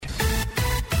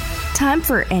time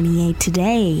for NEA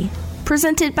Today,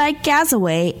 presented by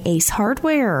Gazaway Ace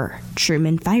Hardware.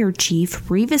 Truman Fire Chief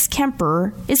Revis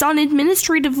Kemper is on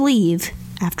administrative leave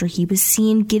after he was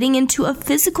seen getting into a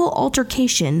physical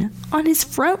altercation on his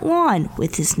front lawn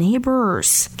with his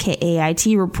neighbors.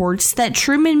 KAIT reports that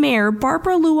Truman Mayor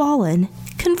Barbara Llewellyn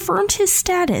confirmed his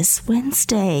status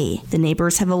Wednesday. The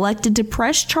neighbors have elected to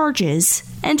press charges,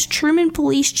 and Truman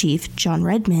Police Chief John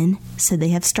Redman said they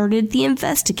have started the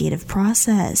investigative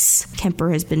process.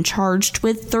 Kemper has been charged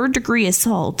with third-degree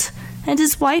assault, and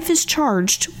his wife is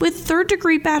charged with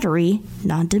third-degree battery,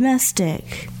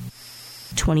 non-domestic.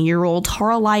 20-year-old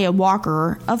Haralaya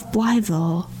Walker of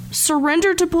Blytheville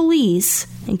surrendered to police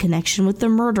in connection with the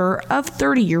murder of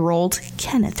 30-year-old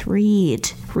Kenneth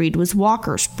Reed. Reed was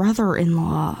Walker's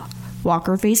brother-in-law.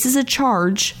 Walker faces a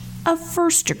charge of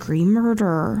first-degree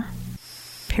murder.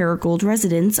 Paragould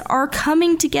residents are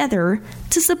coming together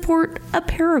to support a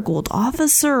Paragould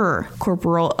officer.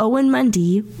 Corporal Owen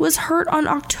Mundy was hurt on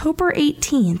October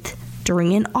 18th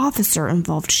during an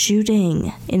officer-involved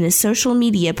shooting. In a social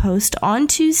media post on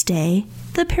Tuesday,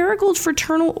 the Paragould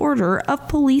Fraternal Order of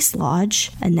Police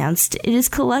Lodge announced it is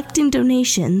collecting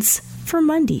donations for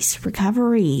Mundy's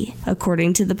recovery.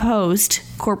 According to the post,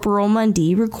 Corporal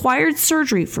Mundy required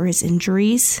surgery for his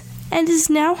injuries and is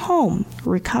now home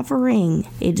recovering.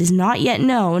 It is not yet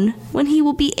known when he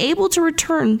will be able to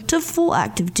return to full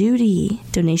active duty.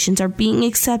 Donations are being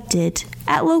accepted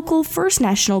at local First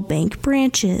National Bank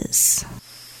branches.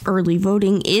 Early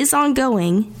voting is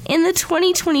ongoing in the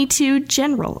 2022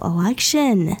 general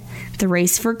election. The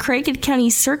race for Craighead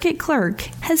County Circuit Clerk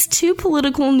has two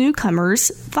political newcomers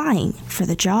vying for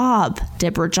the job.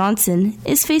 Deborah Johnson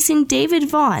is facing David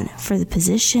Vaughn for the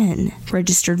position.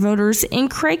 Registered voters in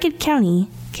Craighead County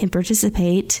can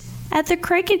participate at the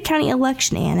Craighead County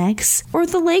Election Annex or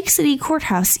the Lake City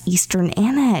Courthouse Eastern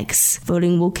Annex.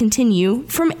 Voting will continue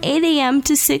from 8 a.m.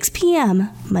 to 6 p.m.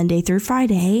 Monday through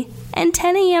Friday and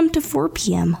 10 a.m. to 4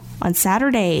 p.m. on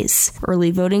Saturdays.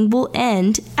 Early voting will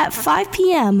end at 5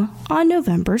 p.m. on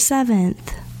November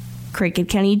 7th. Craighead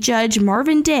County Judge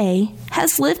Marvin Day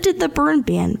has lifted the burn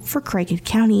ban for Craighead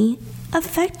County,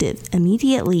 effective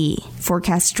immediately.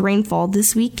 Forecasted rainfall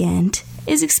this weekend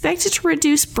is expected to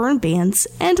reduce burn bans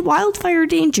and wildfire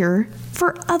danger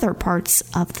for other parts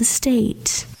of the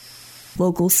state.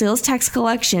 Local sales tax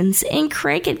collections in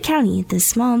Craighead County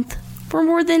this month were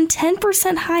more than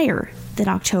 10% higher than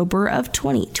October of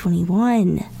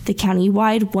 2021. The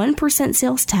county-wide 1%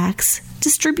 sales tax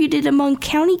distributed among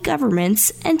county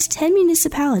governments and 10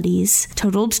 municipalities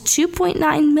totaled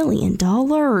 $2.9 million.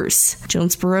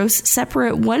 Jonesboro's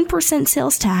separate 1%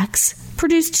 sales tax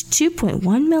produced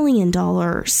 $2.1 million.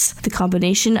 The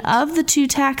combination of the two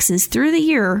taxes through the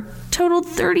year totaled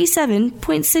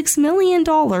 $37.6 million,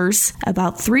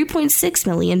 about $3.6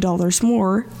 million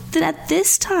more than at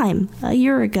this time a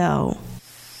year ago.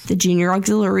 The Junior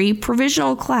Auxiliary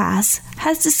Provisional Class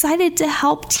has decided to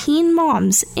help teen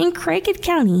moms in Craighead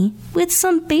County with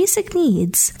some basic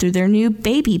needs through their new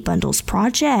Baby Bundles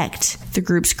project. The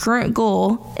group's current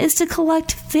goal is to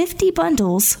collect 50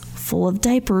 bundles full of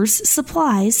diapers,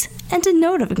 supplies, and a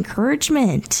note of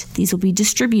encouragement. These will be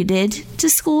distributed to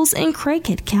schools in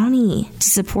Craighead County. To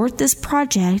support this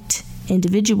project,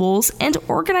 individuals and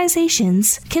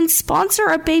organizations can sponsor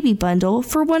a baby bundle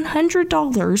for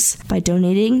 $100 by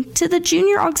donating to the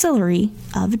Junior Auxiliary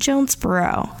of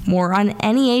Jonesboro. More on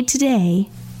NEA Today,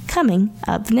 coming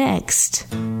up next.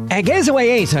 At Gazaway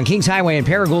Ace on Kings Highway in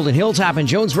Paragould and Hilltop in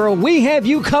Jonesboro, we have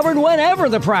you covered whenever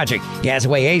the project.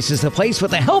 Gazaway Ace is the place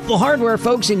with the helpful hardware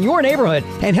folks in your neighborhood,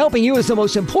 and helping you is the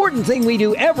most important thing we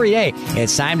do every day.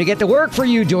 It's time to get to work for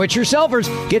you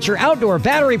do-it-yourselfers. Get your outdoor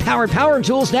battery-powered power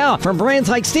tools now from brands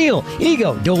like Stihl,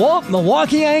 Ego, DeWalt,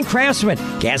 Milwaukee, and Craftsman.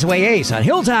 Gazaway Ace on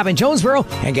Hilltop in Jonesboro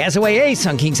and Gazaway Ace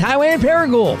on Kings Highway in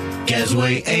Paragould.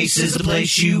 Gazaway Ace is the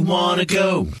place you want to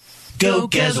go. Go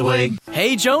Gazaway.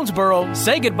 Hey Jonesboro,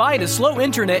 say goodbye to slow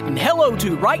internet and hello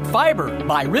to Right Fiber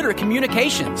by Ritter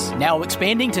Communications. Now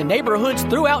expanding to neighborhoods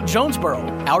throughout Jonesboro.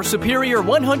 Our superior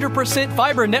 100%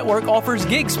 fiber network offers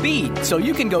gig speed, so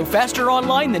you can go faster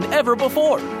online than ever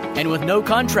before. And with no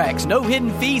contracts, no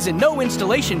hidden fees, and no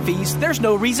installation fees, there's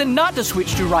no reason not to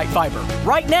switch to Right Fiber.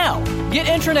 Right now, get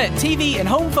internet, TV, and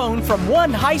home phone from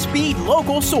one high-speed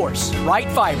local source, Right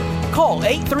Fiber. Call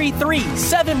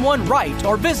 833-71-RIGHT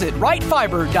or visit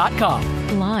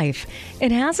rightfiber.com. Life,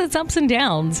 it has its ups and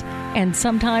downs. And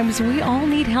sometimes we all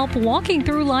need help walking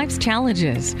through life's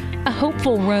challenges. A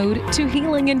hopeful road to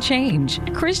healing and change.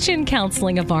 Christian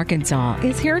Counseling of Arkansas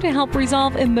is here to help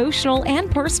resolve emotional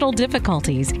and personal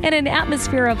difficulties in an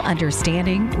atmosphere of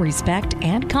understanding, respect,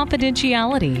 and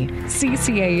confidentiality.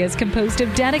 CCA is composed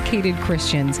of dedicated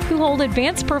Christians who hold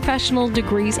advanced professional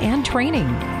degrees and training.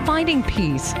 Finding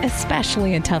peace,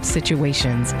 especially in tough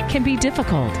situations, can be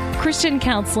difficult. Christian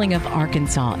Counseling of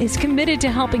Arkansas is committed to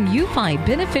helping you find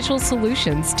beneficial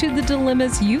solutions to the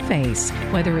dilemmas you face,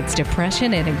 whether it's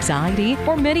depression and anxiety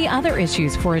or many other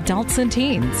issues for adults and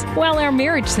teens. While our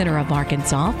Marriage Center of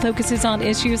Arkansas focuses on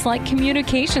issues like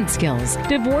communication skills,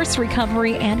 divorce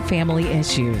recovery, and family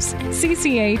issues.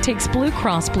 CCA takes Blue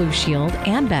Cross Blue Shield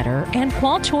and Better and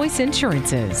Qual Choice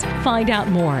Insurances. Find out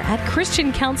more at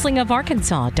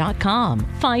ChristianCounselingofArkansas.com.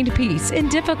 Find peace in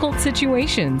difficult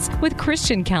situations with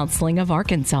Christian Counseling of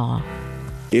Arkansas.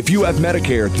 If you have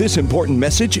Medicare, this important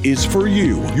message is for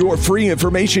you. Your free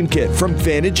information kit from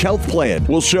Vantage Health Plan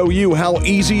will show you how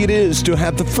easy it is to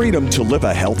have the freedom to live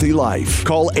a healthy life.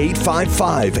 Call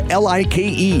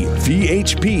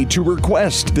 855-LIKE-VHP to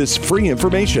request this free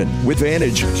information. With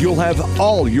Vantage, you'll have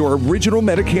all your original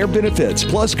Medicare benefits,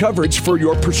 plus coverage for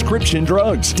your prescription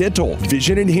drugs, dental,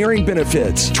 vision and hearing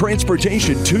benefits,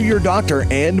 transportation to your doctor,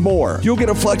 and more. You'll get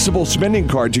a flexible spending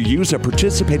card to use at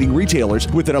participating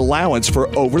retailers with an allowance for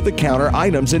over-the-counter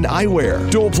items and eyewear.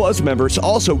 Dual Plus members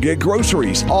also get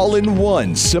groceries, all in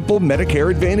one simple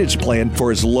Medicare Advantage plan for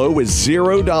as low as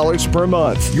 $0 per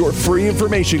month. Your free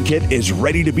information kit is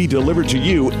ready to be delivered to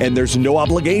you, and there's no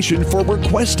obligation for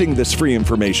requesting this free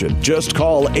information. Just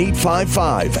call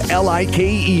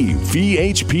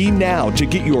 855-LIKE-VHP now to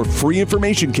get your free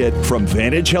information kit from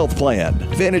Vantage Health Plan.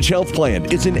 Vantage Health Plan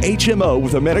is an HMO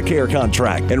with a Medicare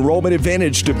contract. Enrollment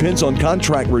Advantage depends on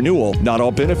contract renewal. Not all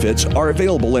benefits are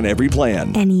available in every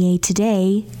plan. NEA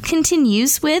Today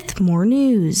continues with more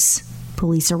news.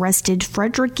 Police arrested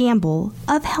Frederick Gamble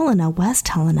of Helena, West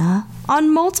Helena, on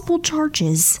multiple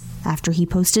charges after he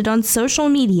posted on social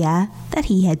media that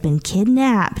he had been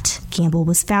kidnapped. Gamble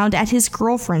was found at his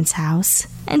girlfriend's house,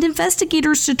 and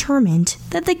investigators determined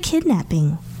that the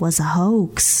kidnapping was a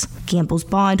hoax. Gamble's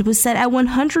bond was set at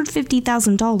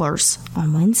 $150,000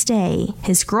 on Wednesday.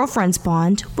 His girlfriend's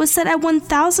bond was set at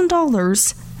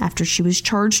 $1,000 after she was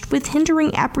charged with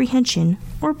hindering apprehension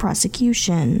or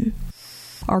prosecution.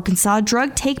 Arkansas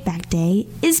Drug Take-Back Day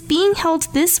is being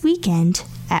held this weekend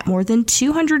at more than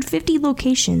 250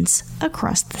 locations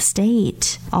across the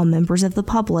state. All members of the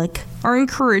public are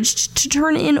encouraged to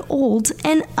turn in old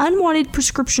and unwanted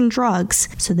prescription drugs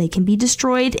so they can be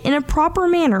destroyed in a proper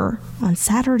manner on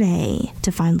Saturday.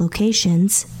 To find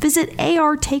locations, visit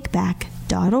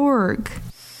artakeback.org.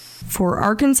 4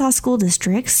 Arkansas school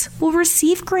districts will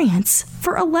receive grants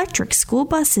for electric school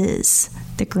buses.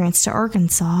 The grants to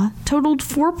Arkansas totaled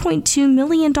 $4.2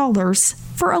 million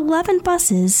for 11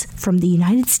 buses from the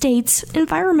United States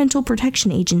Environmental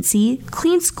Protection Agency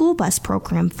Clean School Bus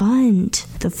Program Fund.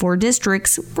 The 4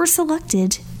 districts were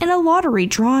selected in a lottery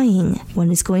drawing.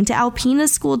 1 is going to Alpena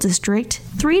School District,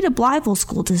 3 to Blytheville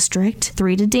School District,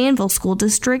 3 to Danville School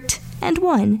District, and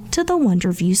 1 to the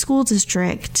Wonderview School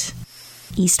District.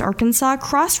 East Arkansas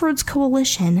Crossroads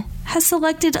Coalition has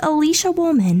selected Alicia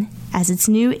Woolman as its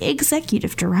new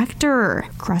executive director.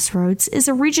 Crossroads is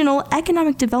a regional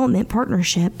economic development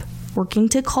partnership working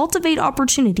to cultivate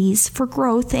opportunities for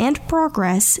growth and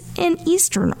progress in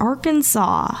eastern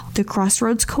Arkansas. The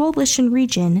Crossroads Coalition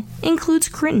region includes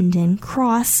Crittenden,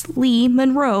 Cross, Lee,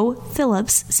 Monroe,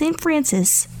 Phillips, St.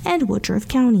 Francis, and Woodruff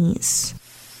counties.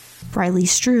 Riley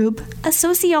Strube, a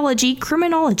sociology,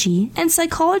 criminology, and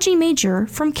psychology major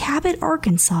from Cabot,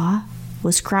 Arkansas,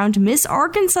 was crowned Miss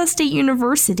Arkansas State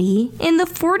University in the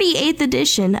 48th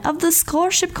edition of the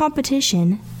scholarship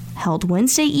competition held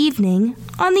Wednesday evening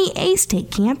on the A-State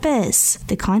campus.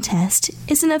 The contest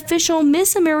is an official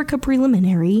Miss America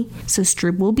preliminary, so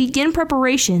Strube will begin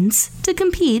preparations to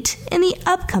compete in the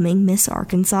upcoming Miss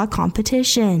Arkansas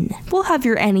competition. We'll have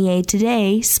your NEA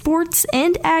Today, sports,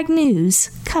 and ag news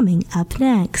coming up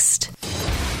next.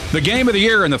 The game of the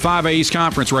year in the 5A East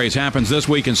Conference race happens this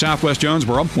week in Southwest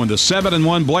Jonesboro when the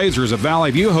 7-1 Blazers of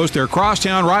Valley View host their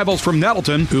crosstown rivals from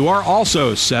Nettleton, who are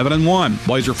also 7-1.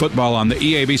 Blazer football on the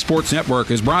EAB Sports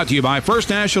Network is brought to you by First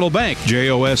National Bank,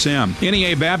 JOSM,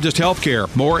 NEA Baptist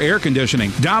Healthcare, Moore Air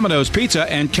Conditioning, Domino's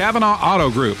Pizza, and Kavanaugh Auto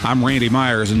Group. I'm Randy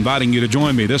Myers, inviting you to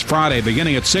join me this Friday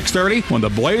beginning at 6:30 when the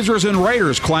Blazers and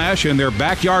Raiders clash in their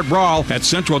backyard brawl at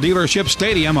Central Dealership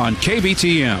Stadium on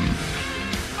KBTM.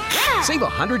 Save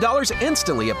 $100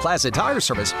 instantly at Plaza Tire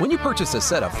Service when you purchase a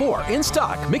set of 4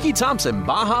 in-stock Mickey Thompson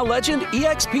Baja Legend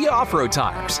EXP off-road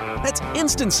tires. That's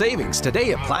instant savings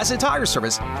today at Plaza Tire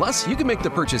Service. Plus, you can make the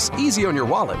purchase easy on your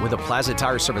wallet with a Plaza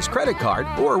Tire Service credit card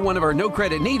or one of our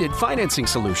no-credit-needed financing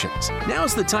solutions.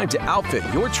 Now's the time to outfit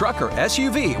your truck or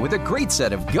SUV with a great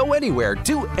set of go-anywhere,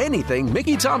 do-anything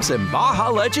Mickey Thompson Baja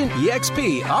Legend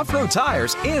EXP off-road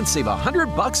tires and save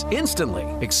 $100 instantly,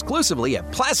 exclusively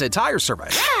at Plaza Tire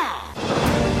Service.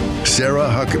 Sarah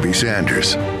Huckabee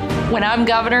Sanders. When I'm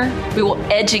governor, we will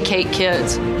educate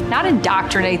kids, not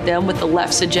indoctrinate them with the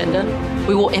left's agenda.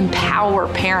 We will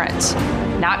empower parents,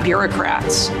 not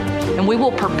bureaucrats. And we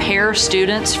will prepare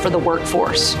students for the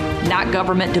workforce, not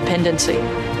government dependency.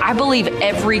 I believe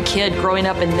every kid growing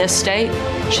up in this state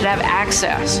should have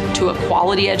access to a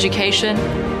quality education,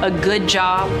 a good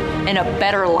job, and a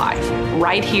better life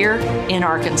right here in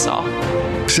Arkansas.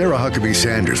 Sarah Huckabee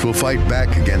Sanders will fight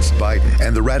back against Biden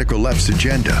and the radical left's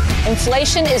agenda.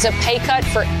 Inflation is a pay cut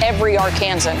for every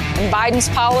Arkansan, and Biden's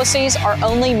policies are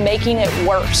only making it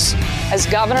worse. As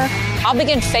governor, I'll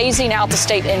begin phasing out the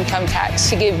state income tax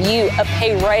to give you a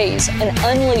pay raise and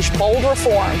unleash bold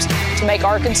reforms to make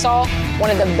Arkansas one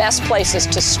of the best places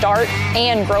to start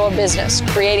and grow a business,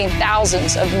 creating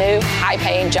thousands of new,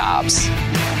 high-paying jobs.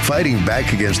 Fighting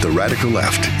back against the radical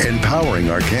left, empowering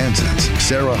Arkansans.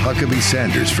 Sarah Huckabee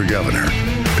Sanders for governor.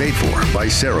 Paid for by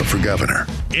Sarah for governor.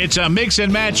 It's a mix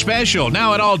and match special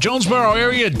now at all Jonesboro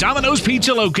area Domino's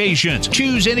Pizza locations.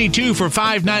 Choose any two for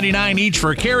 $5.99 each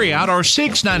for carryout or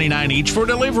 $6.99 each for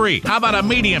delivery. How about a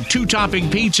medium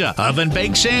 2-topping pizza,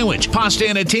 oven-baked sandwich, pasta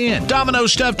in a tin,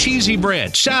 Domino's stuffed cheesy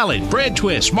bread, salad, bread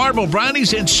twists, marble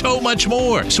brownies, and so much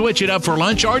more. Switch it up for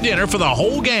lunch or dinner for the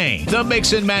whole gang. The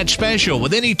mix and match special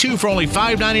with any two for only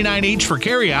 $5.99 each for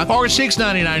carryout or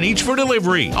 $6.99 each for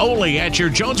delivery. Only at your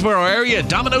Jonesboro area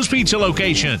Domino's Pizza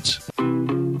locations.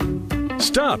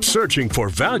 Stop searching for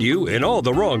value in all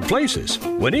the wrong places.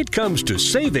 When it comes to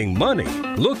saving money,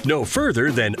 look no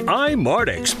further than iMart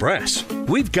Express.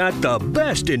 We've got the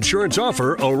best insurance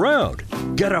offer around.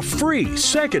 Get a free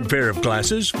second pair of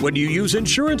glasses when you use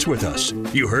insurance with us.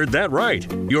 You heard that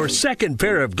right. Your second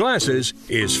pair of glasses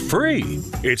is free.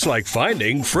 It's like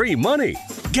finding free money.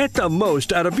 Get the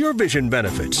most out of your vision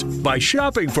benefits by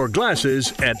shopping for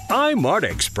glasses at iMart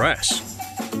Express.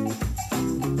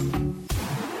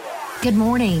 Good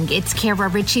morning. It's Kara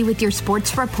Ritchie with your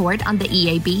sports report on the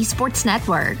EAB Sports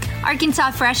Network. Arkansas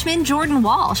freshman Jordan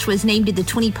Walsh was named to the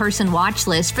 20-person watch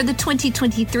list for the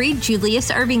 2023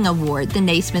 Julius Erving Award, the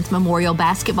Naismith Memorial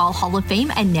Basketball Hall of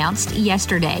Fame announced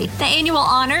yesterday. The annual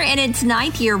honor in its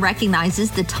 9th year recognizes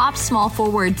the top small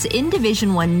forwards in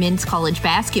Division I men's college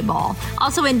basketball.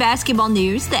 Also in basketball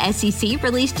news, the SEC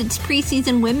released its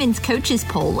preseason women's coaches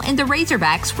poll, and the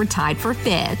Razorbacks were tied for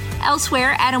 5th.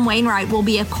 Elsewhere, Adam Wainwright will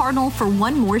be a Cardinal for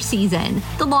one more season.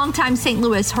 The longtime St.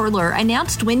 Louis hurler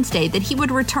announced Wednesday that he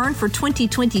would return for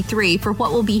 2023 for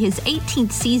what will be his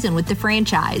 18th season with the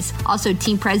franchise. Also,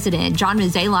 team president John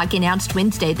Mozeliak announced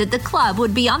Wednesday that the club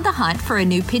would be on the hunt for a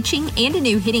new pitching and a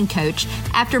new hitting coach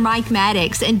after Mike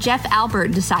Maddox and Jeff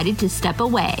Albert decided to step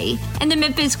away. And the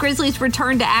Memphis Grizzlies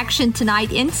return to action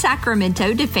tonight in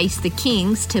Sacramento to face the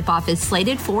Kings. Tip-off is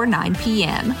slated for 9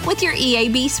 p.m. With your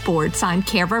EAB Sports, I'm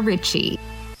Kara Ritchie.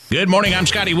 Good morning, I'm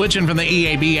Scotty Woodson from the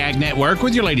EAB Ag Network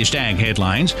with your latest ag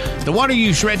headlines. The water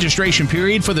use registration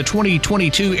period for the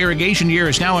 2022 irrigation year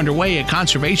is now underway at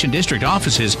Conservation District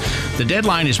offices. The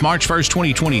deadline is March 1st,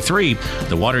 2023.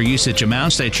 The water usage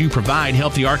amounts that you provide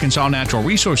help the Arkansas Natural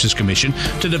Resources Commission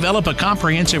to develop a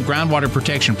comprehensive groundwater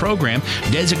protection program,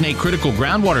 designate critical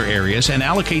groundwater areas, and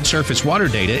allocate surface water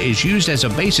data is used as a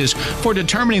basis for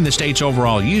determining the state's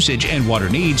overall usage and water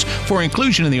needs for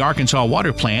inclusion in the Arkansas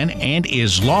Water Plan and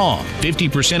is law.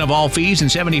 50% of all fees and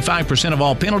 75% of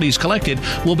all penalties collected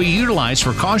will be utilized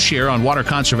for cost share on water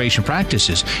conservation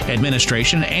practices,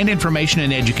 administration, and information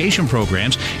and education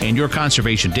programs in your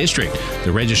conservation district.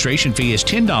 The registration fee is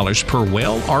 $10 per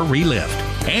well or relift.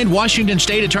 And Washington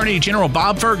State Attorney General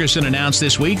Bob Ferguson announced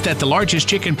this week that the largest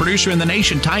chicken producer in the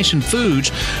nation, Tyson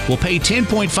Foods, will pay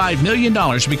 $10.5 million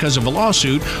because of a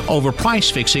lawsuit over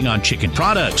price fixing on chicken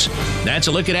products. That's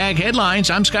a look at Ag Headlines.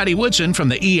 I'm Scotty Woodson from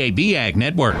the EAB Ag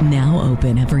Network. Now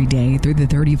open every day through the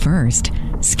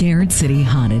 31st. Scared City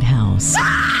Haunted House.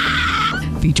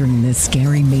 Featuring the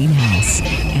Scary Mean House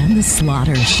and the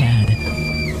Slaughter Shed.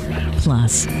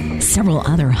 Plus, several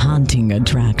other haunting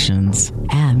attractions.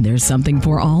 And there's something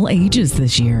for all ages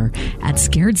this year at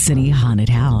Scared City Haunted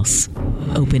House.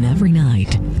 Open every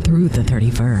night through the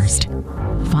 31st.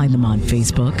 Find them on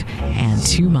Facebook and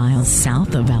 2 miles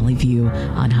south of Valley View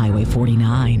on Highway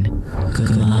 49.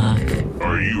 Good luck.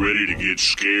 Are you ready to get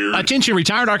scared? Attention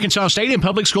retired Arkansas State and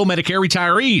public school Medicare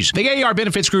retirees. The AR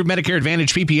Benefits Group Medicare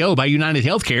Advantage PPO by United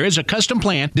Healthcare is a custom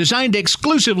plan designed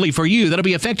exclusively for you that'll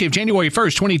be effective January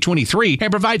 1st, 2023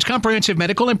 and provides comprehensive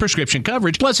medical and prescription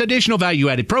coverage plus additional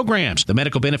value-added programs. The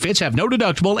medical benefits have no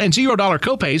deductible and $0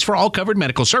 copays for all covered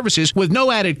medical services with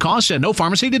no added costs and no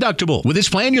pharmacy deductible. With this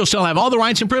plan, you'll still have all the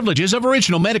rights and privileges of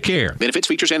original Medicare. Benefits,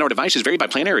 features, and/or devices vary by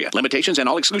plan area. Limitations and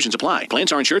all exclusions apply.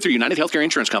 Plans are insured through United Healthcare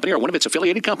Insurance Company or one of its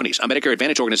affiliated companies. A Medicare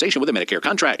Advantage organization with a Medicare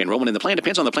contract. Enrollment in the plan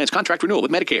depends on the plan's contract renewal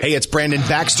with Medicare. Hey, it's Brandon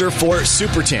Baxter for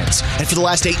Super Tents. And for the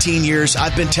last 18 years,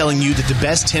 I've been telling you that the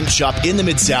best tent shop in the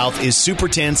Mid-South is Super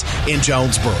Tents in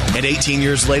Jonesboro. And 18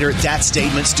 years later, that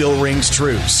statement still rings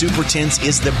true. Super Tents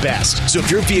is the best. So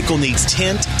if your vehicle needs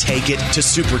tent, take it to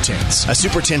Super Tents. A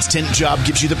Super Tents tent job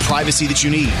gives you the privacy that you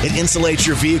need. It insulates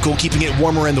your vehicle, keeping it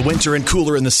warmer in the winter and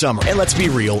cooler in the summer. And let's be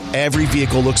real, every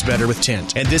vehicle looks better with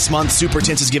tent. And this month, Super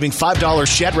Tents is giving $5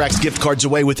 Shadrack's gift cards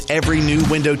away with every new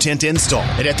window tint install.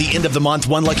 And at the end of the month,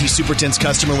 one lucky Super Tents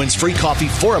customer wins free coffee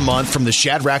for a month from the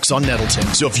Shadrack's on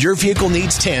Nettleton. So if your vehicle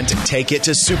needs tent, take it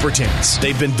to Super Tents.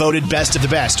 They've been voted best of the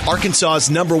best, Arkansas's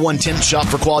 #1 tent shop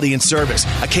for quality and service,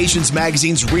 Occasions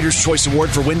Magazine's Reader's Choice Award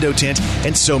for window tint,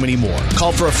 and so many more.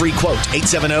 Call for a free quote,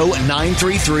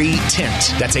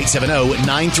 870-933-TENT. That's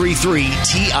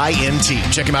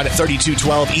 870-933-TINT. Check them out at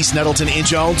 3212 East Nettleton in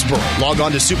Jonesboro. Log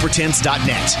on to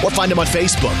supertents.net or find them on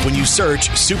Facebook when you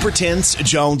search Super Tents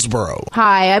Jonesboro.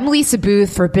 Hi, I'm Lisa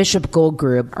Booth for Bishop Gold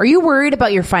Group. Are you worried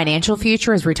about your financial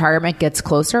future as retirement gets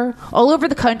closer? All over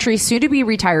the country, soon-to-be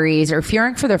retirees are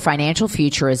fearing for their financial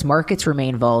future as markets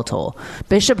remain volatile.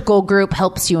 Bishop Gold Group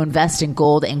helps you invest in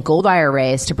gold and gold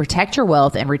IRAs to protect your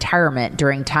wealth and retirement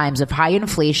during times of high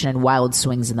inflation and wild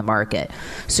swings in the market.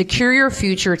 Secure your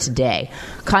future today.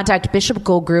 Contact Bishop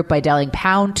Gold Group by dialing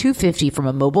pound 250 from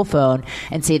a mobile phone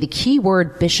and say the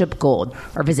keyword Bishop Gold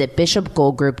or visit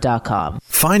bishopgoldgroup.com.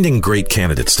 Finding great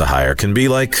candidates to hire can be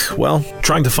like, well,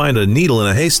 trying to find a needle in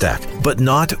a haystack, but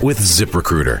not with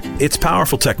ZipRecruiter. Its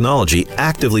powerful technology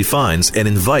actively finds and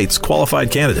invites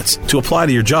qualified candidates to apply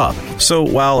to your job. So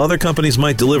while other companies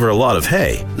might deliver a lot of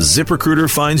hay, ZipRecruiter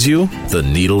finds you the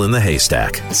needle in the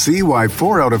haystack. See why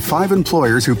 4 out of 5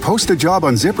 employers who post a job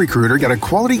on ZipRecruiter get a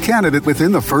quality candidate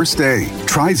within the first day.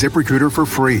 Try ZipRecruiter for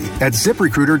free at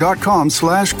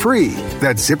ZipRecruiter.com/free.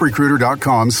 That's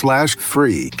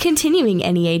ZipRecruiter.com/free. Continuing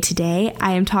NEA Today,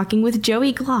 I am talking with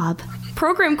Joey Glob,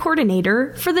 Program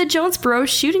Coordinator for the Jonesboro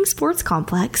Shooting Sports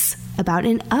Complex, about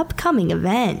an upcoming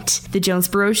event. The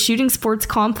Jonesboro Shooting Sports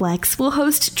Complex will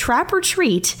host Trap or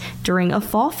Treat during a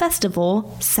fall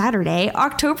festival Saturday,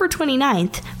 October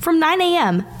 29th from 9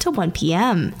 a.m. to 1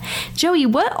 p.m. Joey,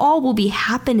 what all will be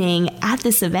happening at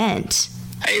this event?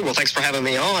 Hey, well, thanks for having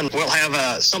me on. We'll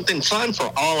have something fun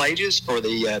for all ages for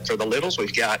the littles.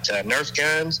 We've got Nerf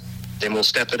guns. Then we'll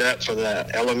step it up for the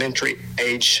elementary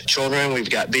age children. We've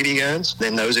got BB guns.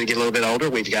 Then those that get a little bit older,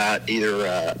 we've got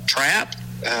either trap,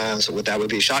 so that would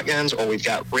be shotguns, or we've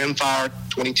got rimfire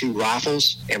 22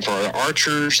 rifles. And for our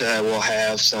archers, we'll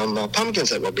have some pumpkins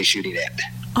that we'll be shooting at.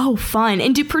 Oh, fun.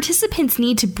 And do participants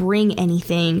need to bring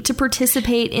anything to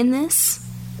participate in this?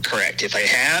 Correct. If they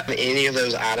have any of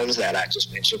those items that I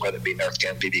just mentioned, whether it be Nerf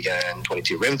gun, BB gun,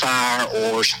 22 rimfire,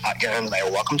 or shotgun, they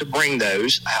are welcome to bring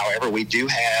those. However, we do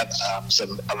have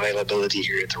some availability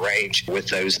here at the range with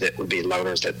those that would be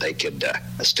loaners that they could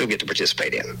still get to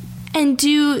participate in. And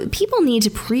do people need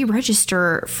to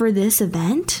pre-register for this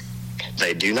event?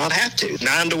 They do not have to.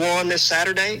 9 to 1 this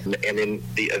Saturday, and in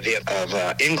the event of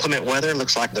inclement weather,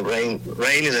 looks like the rain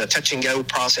is a touch and go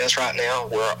process right now.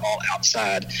 We're all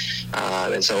outside,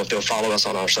 and so if they'll follow us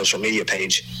on our social media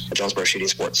page, Jonesboro Shooting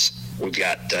Sports, we've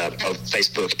got both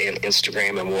Facebook and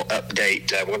Instagram, and we'll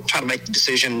update. We'll try to make the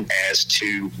decision as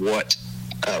to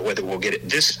whether we'll get it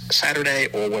this Saturday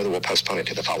or whether we'll postpone it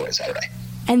to the following Saturday.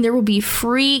 And there will be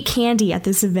free candy at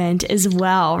this event as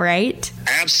well, right?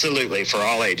 Absolutely, for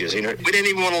all ages. You know, we didn't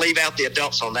even want to leave out the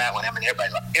adults on that one. I mean,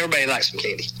 everybody likes some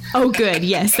candy. Oh, good.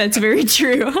 Yes, that's very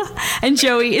true. And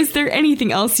Joey, is there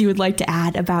anything else you would like to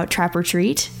add about Trap or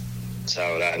Treat?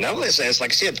 So, no, it's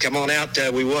like I said, come on out.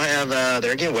 We will have,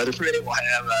 there again, weather permitting, we'll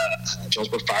have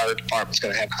Jonesboro Fire Department's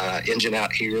going to have engine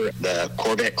out here. The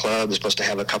Corvette Club is supposed to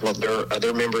have a couple of their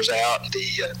other members out.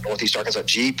 The Northeast Arkansas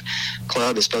Jeep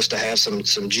Club is supposed to have some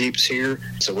Jeeps here.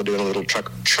 So we're doing a little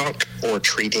trunk or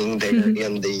treating there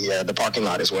in the parking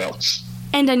lot as well.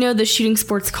 And I know the Shooting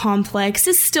Sports Complex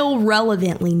is still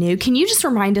relevantly new. Can you just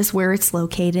remind us where it's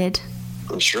located?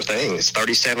 Sure thing. It's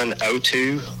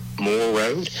 3702 Moore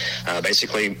Road.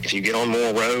 Basically, if you get on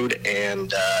Moore Road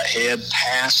and head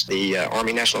past the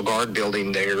Army National Guard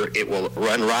building there, it will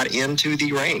run right into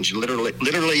the range, literally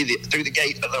through the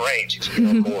gate of the range if you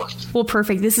get on Moore. Well,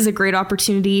 perfect. This is a great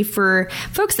opportunity for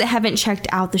folks that haven't checked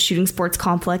out the Shooting Sports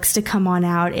Complex to come on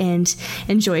out and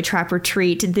enjoy Trap or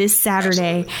Treat this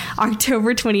Saturday,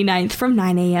 October 29th from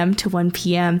 9 a.m. to 1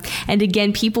 p.m. And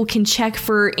again, people can check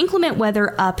for inclement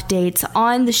weather updates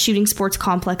on the Shooting Sports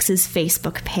Complex's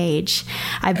Facebook page.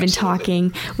 I've been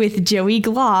talking with Joey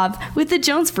Glob with the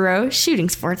Jonesboro Shooting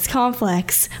Sports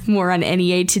Complex. More on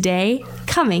NEA Today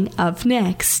coming up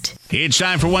next. It's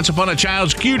time for Once Upon a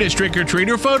Child's Cutest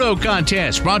Trick-or-Treater Photo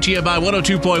Contest, brought to you by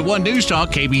 102.1 News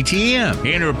Talk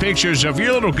KBTM. Enter pictures of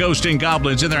your little ghosts and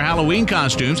goblins in their Halloween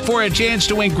costumes for a chance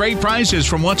to win great prizes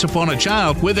from Once Upon a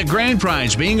Child, with the grand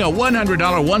prize being a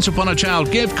 $100 Once Upon a Child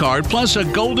gift card plus a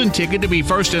golden ticket to be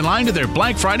first in line to their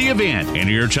Black Friday event.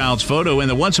 Enter your child's photo in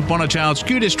the Once Upon a Child's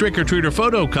Cutest Trick-or-Treater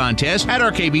Photo Contest at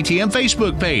our KBTM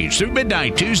Facebook page through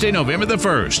midnight Tuesday, November the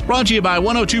 1st. Brought to you by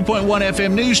 102.1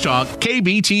 FM News Talk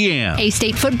KBTM.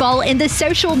 A-State football and the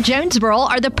Social Jonesboro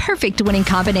are the perfect winning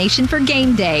combination for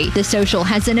game day. The Social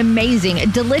has an amazing,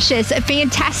 delicious,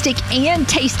 fantastic, and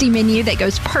tasty menu that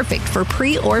goes perfect for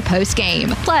pre or post game.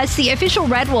 Plus, the official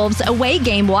Red Wolves away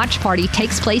game watch party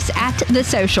takes place at the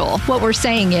Social. What we're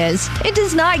saying is, it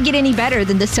does not get any better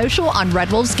than the Social on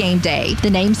Red Wolves game day. The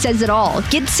name says it all.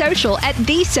 Get social at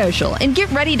the Social and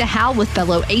get ready to howl with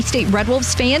fellow A-State Red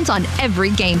Wolves fans on every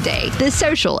game day. The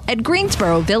Social at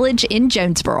Greensboro Village in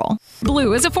Jonesboro.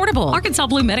 Blue is affordable. Arkansas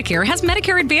Blue Medicare has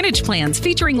Medicare Advantage plans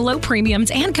featuring low premiums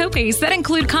and copays that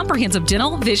include comprehensive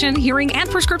dental, vision, hearing, and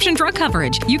prescription drug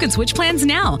coverage. You can switch plans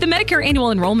now. The Medicare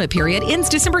annual enrollment period ends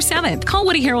December 7th. Call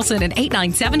Woody Harrelson at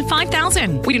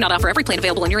 897-5000. We do not offer every plan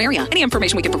available in your area. Any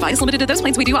information we can provide is limited to those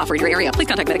plans we do offer in your area. Please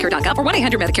contact Medicare.gov or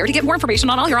 1-800-MEDICARE to get more information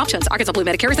on all your options. Arkansas Blue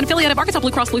Medicare is an affiliate of Arkansas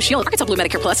Blue Cross Blue Shield. Arkansas Blue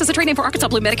Medicare Plus is a trade name for Arkansas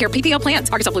Blue Medicare PPO plans.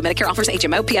 Arkansas Blue Medicare offers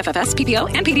HMO, PFFS,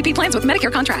 PPO, and PDP plans with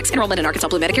Medicare contracts. Enrollment in Arkansas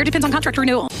Blue Medicare depends on contract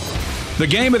renewal. The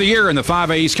game of the year in the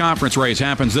 5A East Conference race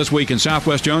happens this week in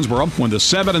Southwest Jonesboro when the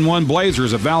 7-1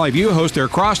 Blazers of Valley View host their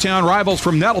crosstown rivals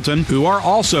from Nettleton, who are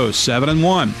also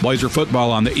 7-1. Blazer football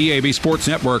on the EAB Sports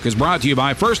Network is brought to you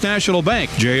by First National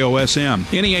Bank,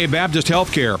 JOSM, NEA Baptist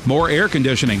Healthcare, More Air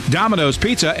Conditioning, Domino's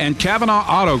Pizza, and Kavanaugh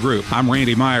Auto Group. I'm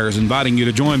Randy Myers, inviting you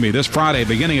to join me this Friday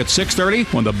beginning at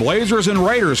 6:30 when the Blazers and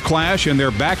Raiders clash in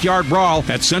their backyard brawl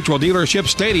at Central Dealership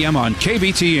Stadium on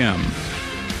KBTM.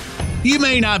 You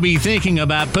may not be thinking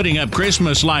about putting up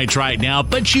Christmas lights right now,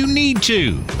 but you need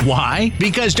to. Why?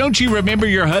 Because don't you remember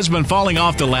your husband falling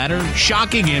off the ladder,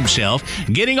 shocking himself,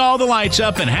 getting all the lights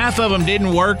up and half of them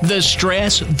didn't work? The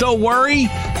stress, the worry?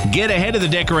 Get ahead of the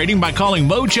decorating by calling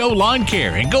Mojo Lawn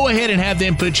Care and go ahead and have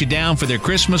them put you down for their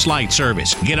Christmas light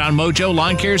service. Get on Mojo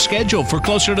Lawn Care's schedule for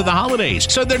closer to the holidays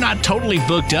so they're not totally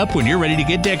booked up when you're ready to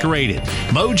get decorated.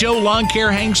 Mojo Lawn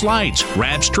Care hangs lights,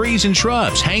 wraps trees and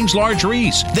shrubs, hangs large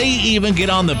wreaths. They even get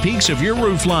on the peaks of your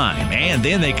roof line, and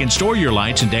then they can store your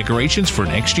lights and decorations for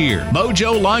next year.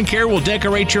 Mojo Lawn Care will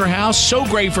decorate your house so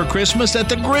great for Christmas that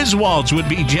the Griswolds would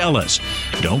be jealous.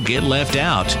 Don't get left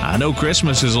out. I know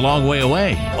Christmas is a long way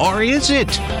away. Or is it?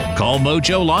 Call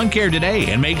Mojo Lawn Care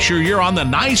today and make sure you're on the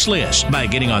nice list by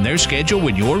getting on their schedule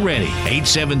when you're ready.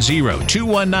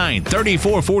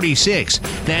 870-219-3446.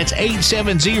 That's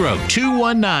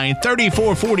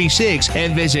 870-219-3446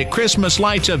 and visit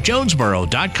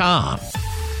ChristmasLightsOfJonesboro.com.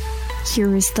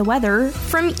 Here is the weather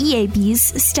from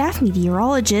EAB's staff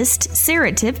meteorologist,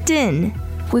 Sarah Tipton.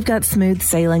 We've got smooth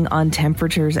sailing on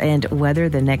temperatures and weather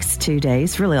the next 2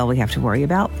 days. Really all we have to worry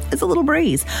about is a little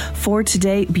breeze. For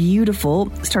today, beautiful.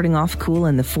 Starting off cool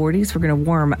in the 40s. We're going to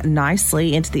warm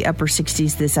nicely into the upper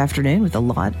 60s this afternoon with a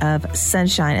lot of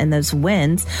sunshine, and those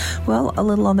winds, well, a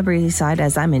little on the breezy side,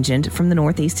 as I mentioned, from the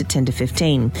northeast at 10 to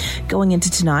 15. Going into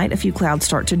tonight, a few clouds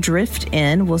start to drift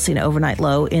in. We'll see an overnight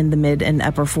low in the mid and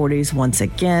upper 40s once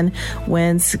again.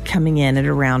 Winds coming in at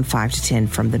around 5 to 10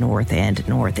 from the north and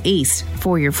northeast.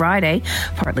 For your Friday,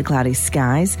 partly cloudy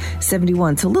skies,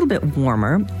 71, so a little bit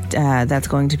warmer. That's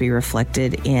going to be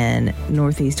reflected in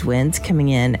northeast winds coming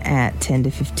in at 10 to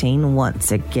 15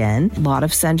 once again. A lot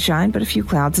of sunshine, but a few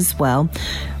clouds as well.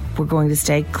 We're going to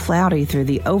stay cloudy through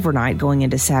the overnight going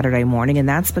into Saturday morning, and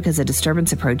that's because a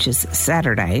disturbance approaches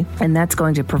Saturday, and that's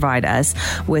going to provide us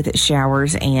with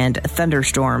showers and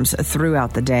thunderstorms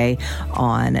throughout the day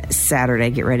on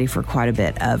Saturday. Get ready for quite a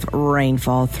bit of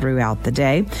rainfall throughout the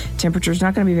day. Temperature's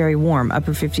not going to be very warm,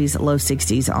 upper 50s, low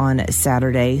 60s on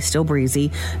Saturday. Still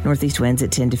breezy, northeast winds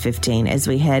at 10 to 15. As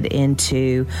we head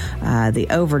into the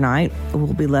overnight,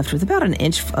 we'll be left with about an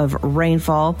inch of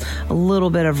rainfall. A little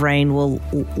bit of rain will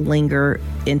linger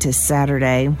into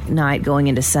Saturday night, going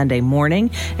into Sunday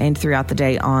morning, and throughout the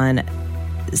day on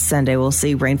Sunday, we'll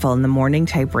see rainfall in the morning,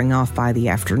 tapering off by the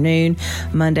afternoon.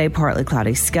 Monday, partly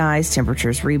cloudy skies.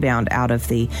 Temperatures rebound out of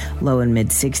the low and mid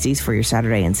 60s for your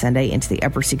Saturday and Sunday into the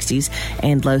upper 60s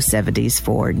and low 70s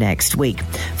for next week.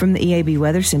 From the EAB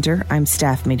Weather Center, I'm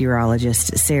staff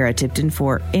meteorologist Sarah Tipton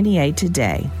for NEA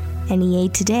Today. NEA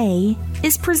Today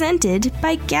is presented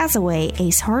by Gazaway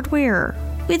Ace Hardware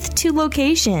with 2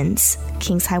 locations,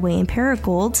 Kings Highway in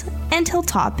Paragould and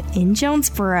Hilltop in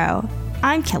Jonesboro.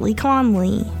 I'm Kelly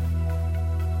Conley.